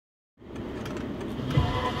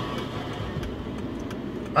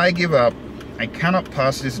I give up. I cannot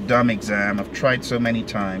pass this dumb exam. I've tried so many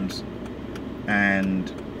times,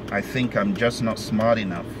 and I think I'm just not smart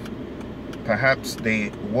enough. Perhaps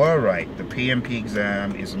they were right. The PMP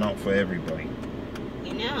exam is not for everybody.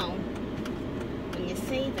 You know, when you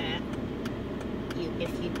say that,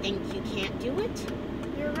 if you think you can't do it,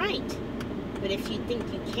 you're right. But if you think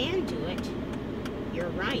you can do it, you're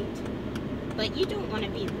right. But you don't want to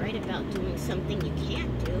be right about doing something you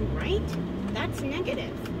can't do, right? That's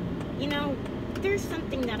negative. You know, there's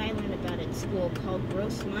something that I learned about at school called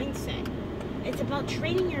growth mindset. It's about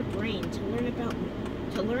training your brain to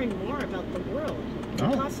learn more about the world,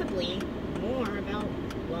 and possibly more about,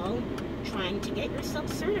 well, trying to get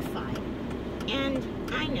yourself certified. And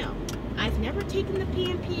I know, I've never taken the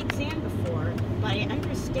PMP exam before, but I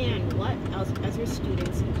understand what other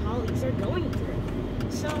students and colleagues are going through.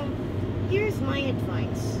 So, here's my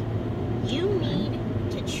advice. You need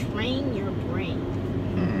to train your brain.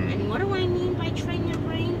 And what do I mean by train your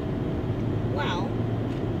brain? Well,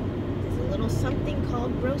 there's a little something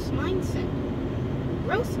called growth mindset.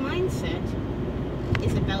 Growth mindset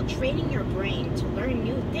is about training your brain to learn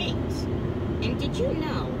new things. And did you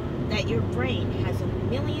know that your brain has 1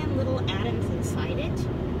 million little atoms inside it?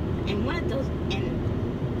 And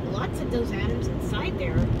lots of those atoms inside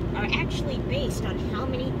there are actually based on how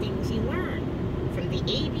many things you learn. From the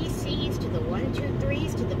ABCs to the 1, 2,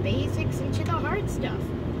 3s to the basics and to the hard stuff.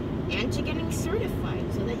 And to getting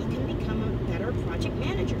certified so that you can become a better project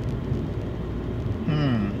manager.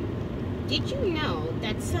 Did you know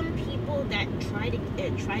that some people that try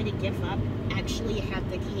to give up actually have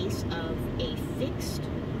the case of a fixed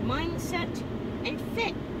mindset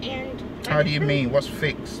How do you mean? What's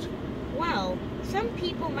fixed? Well, some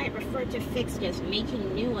people might refer to fixed as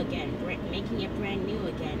making new again, making it brand new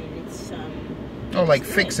again, and it's like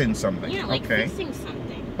good. Fixing something. Yeah, like fixing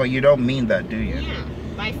something. But you don't mean that, do you? Yeah.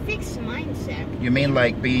 By fixed mindset. You mean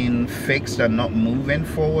like being fixed and not moving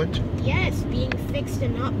forward? Yes, being fixed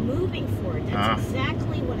and not moving forward. That's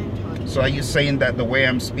exactly what I'm talking about. So are you saying that the way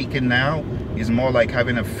I'm speaking now is more like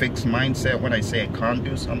having a fixed mindset when I say I can't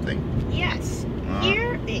do something? Yes.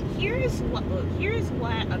 Here's what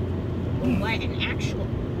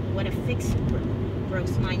a fixed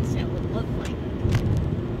growth mindset would look like.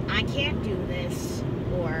 I can't do this,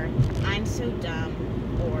 or I'm so dumb,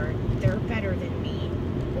 or they're better than me,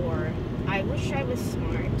 or I wish I was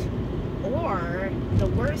smart, or the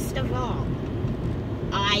worst of all,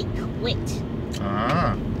 I quit.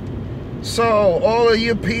 So all of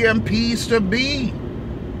you PMPs to be,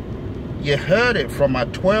 you heard it from a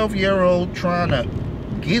 12-year-old trying to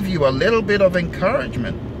give you a little bit of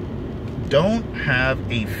encouragement. Don't have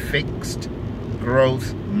a fixed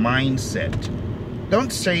growth mindset.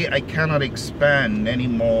 Don't say I cannot expand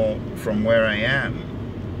anymore from where I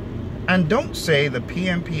am. And don't say the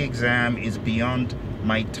PMP exam is beyond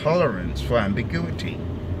my tolerance for ambiguity.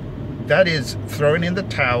 That is throwing in the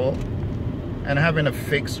towel and having a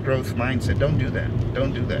fixed growth mindset. Don't do that.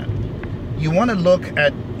 Don't do that. You want to look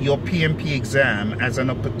at your PMP exam as an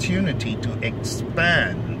opportunity to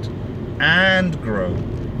expand and grow.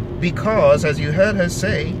 Because, as you heard her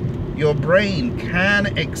say, your brain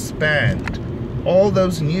can expand. All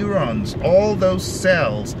those neurons, all those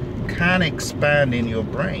cells can expand in your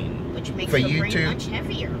brain. Which makes your brain much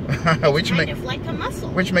heavier. Kind of like a muscle.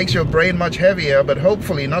 Which makes your brain much heavier, but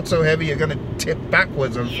hopefully not so heavy you're going to tip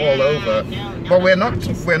backwards and fall over. But we're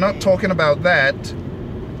not talking about that.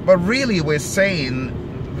 But really we're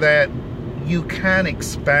saying that you can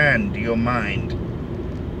expand your mind.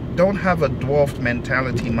 Don't have a dwarfed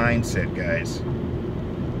mentality mindset, guys.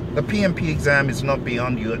 The PMP exam is not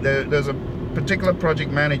beyond you. There's a particular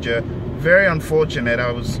project manager, very unfortunate.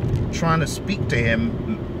 I was trying to speak to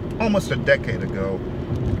him almost a decade ago,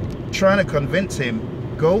 trying to convince him,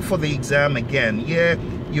 go for the exam again. Yeah,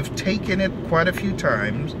 you've taken it quite a few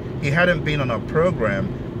times. He hadn't been on our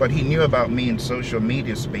program, but he knew about me in social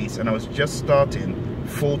media space, and I was just starting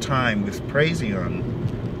full-time with Praizion.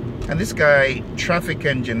 And this guy, traffic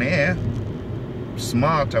engineer,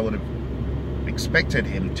 smart, I would have expected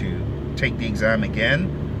him to take the exam again,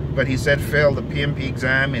 but he said, Phil, the PMP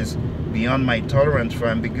exam is beyond my tolerance for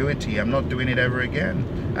ambiguity. I'm not doing it ever again.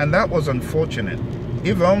 And that was unfortunate.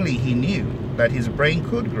 If only he knew that his brain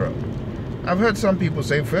could grow. I've heard some people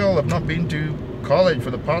say, Phil, I've not been to college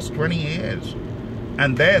for the past 20 years.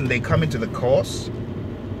 And then they come into the course,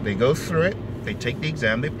 they go through it, they take the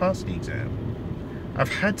exam, they pass the exam. I've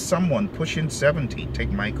had someone pushing 70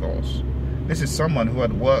 take my course. This is someone who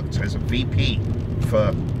had worked as a VP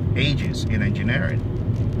for ages in engineering.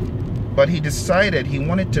 But he decided he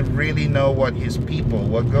wanted to really know what his people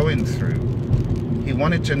were going through. He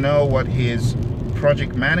wanted to know what his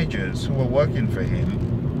project managers who were working for him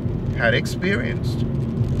had experienced,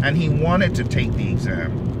 and he wanted to take the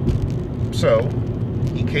exam. So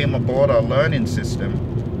he came aboard our learning system,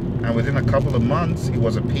 and within a couple of months he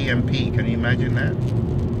was a PMP. Can you imagine that?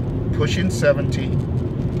 Pushing 70,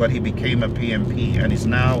 but he became a PMP and is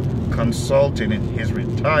now consulting in his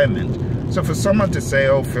retirement. So for someone to say,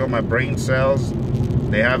 oh Phil, my brain cells,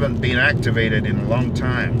 they haven't been activated in a long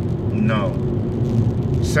time, no.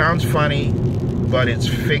 Sounds funny, but it's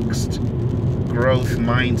fixed growth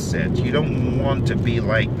mindset. You don't want to be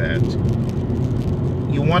like that.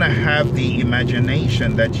 You want to have the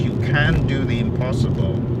imagination that you can do the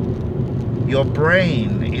impossible. Your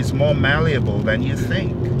brain is more malleable than you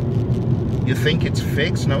think. You think it's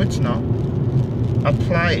fixed? No, it's not.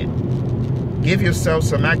 Apply it. Give yourself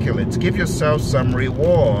some accolades. Give yourself some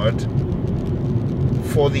reward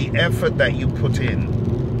for the effort that you put in.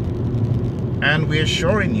 And we're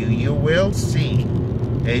assuring you, you will see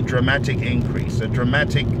a dramatic increase, a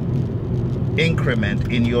dramatic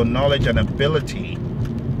increment in your knowledge and ability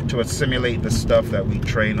to assimilate the stuff that we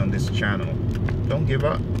train on this channel. Don't give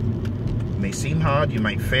up. It may seem hard. You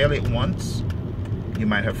might fail it once. You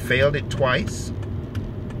might have failed it twice.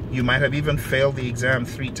 You might have even failed the exam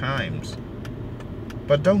 3 times.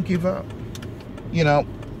 But don't give up. You know,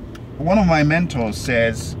 one of my mentors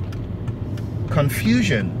says,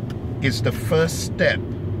 confusion is the first step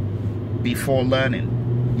before learning.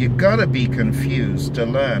 You gotta be confused to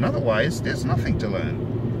learn. Otherwise, there's nothing to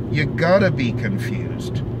learn. You gotta be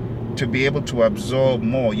confused to be able to absorb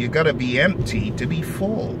more. You gotta be empty to be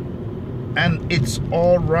full. And it's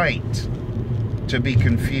all right to be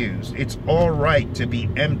confused. It's all right to be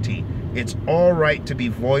empty. It's all right to be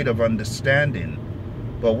void of understanding.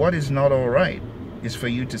 But what is not all right is for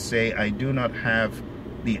you to say, I do not have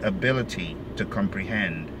the ability to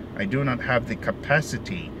comprehend. I do not have the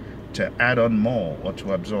capacity to add on more or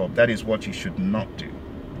to absorb. That is what you should not do.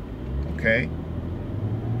 Okay?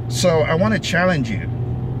 So I want to challenge you.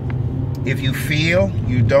 If you feel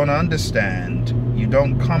you don't understand, you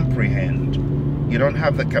don't comprehend, you don't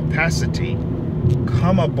have the capacity,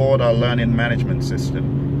 come aboard our learning management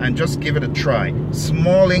system and just give it a try.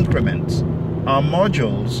 Small increments. Our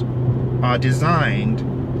modules are designed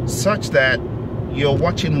such that you're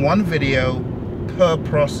watching one video per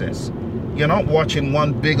process. You're not watching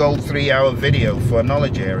one big old 3-hour video for a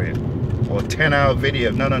knowledge area or 10-hour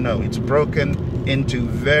video. No, no, no. It's broken into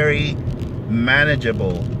very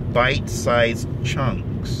manageable, bite-sized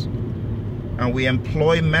chunks. And we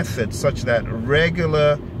employ methods such that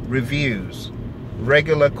regular reviews,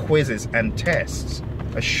 regular quizzes and tests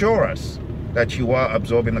assure us that you are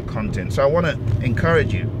absorbing the content. So I want to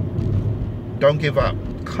encourage you, don't give up.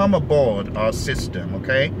 Come aboard our system,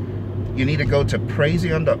 okay? You need to go to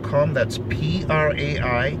praizion.com. That's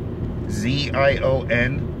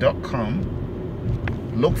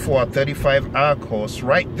praizion.com. Look for our 35-hour course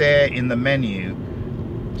right there in the menu.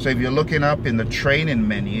 So if you're looking up in the training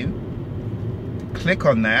menu, click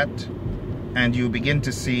on that and you begin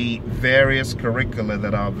to see various curricula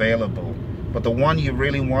that are available. But the one you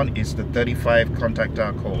really want is the 35 contact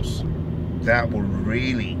hour course. That will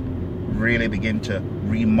really begin to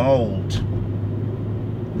remold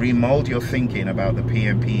your thinking about the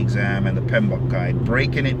PMP exam and the PMBOK guide,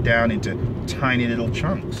 breaking it down into tiny little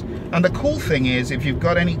chunks. And the cool thing is, if you've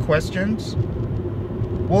got any questions,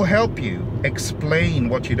 we'll help you explain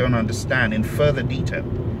what you don't understand in further detail.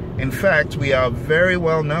 In fact, we are very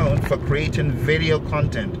well known for creating video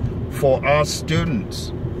content for our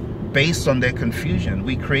students based on their confusion.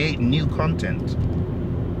 We create new content.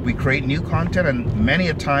 We create new content, and many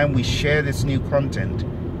a time we share this new content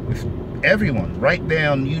with everyone right there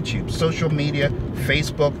on YouTube, social media,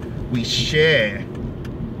 Facebook. We share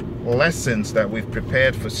lessons that we've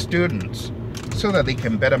prepared for students so that they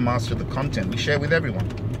can better master the content. We share with everyone.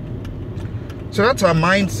 So that's our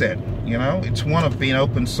mindset. You know, it's one of being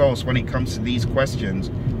open source when it comes to these questions,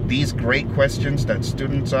 these great questions that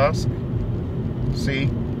students ask. See?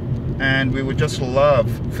 And we would just love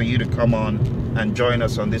for you to come on and join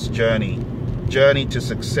us on this journey to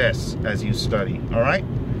success as you study. All right?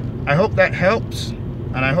 I hope that helps,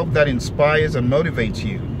 and I hope that inspires and motivates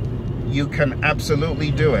you. You can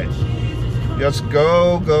absolutely do it. Just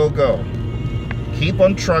go, go, go. Keep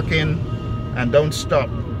on trucking and don't stop.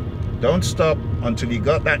 Don't stop until you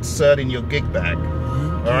got that cert in your gig bag.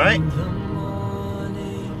 All right?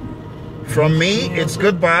 From me, it's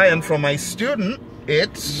goodbye, and from my student,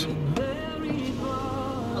 it's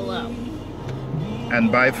hello.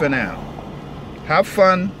 And bye for now. Have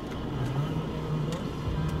fun.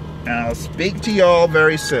 And I'll speak to y'all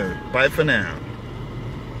very soon. Bye for now.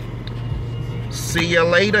 See you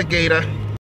later, Gator.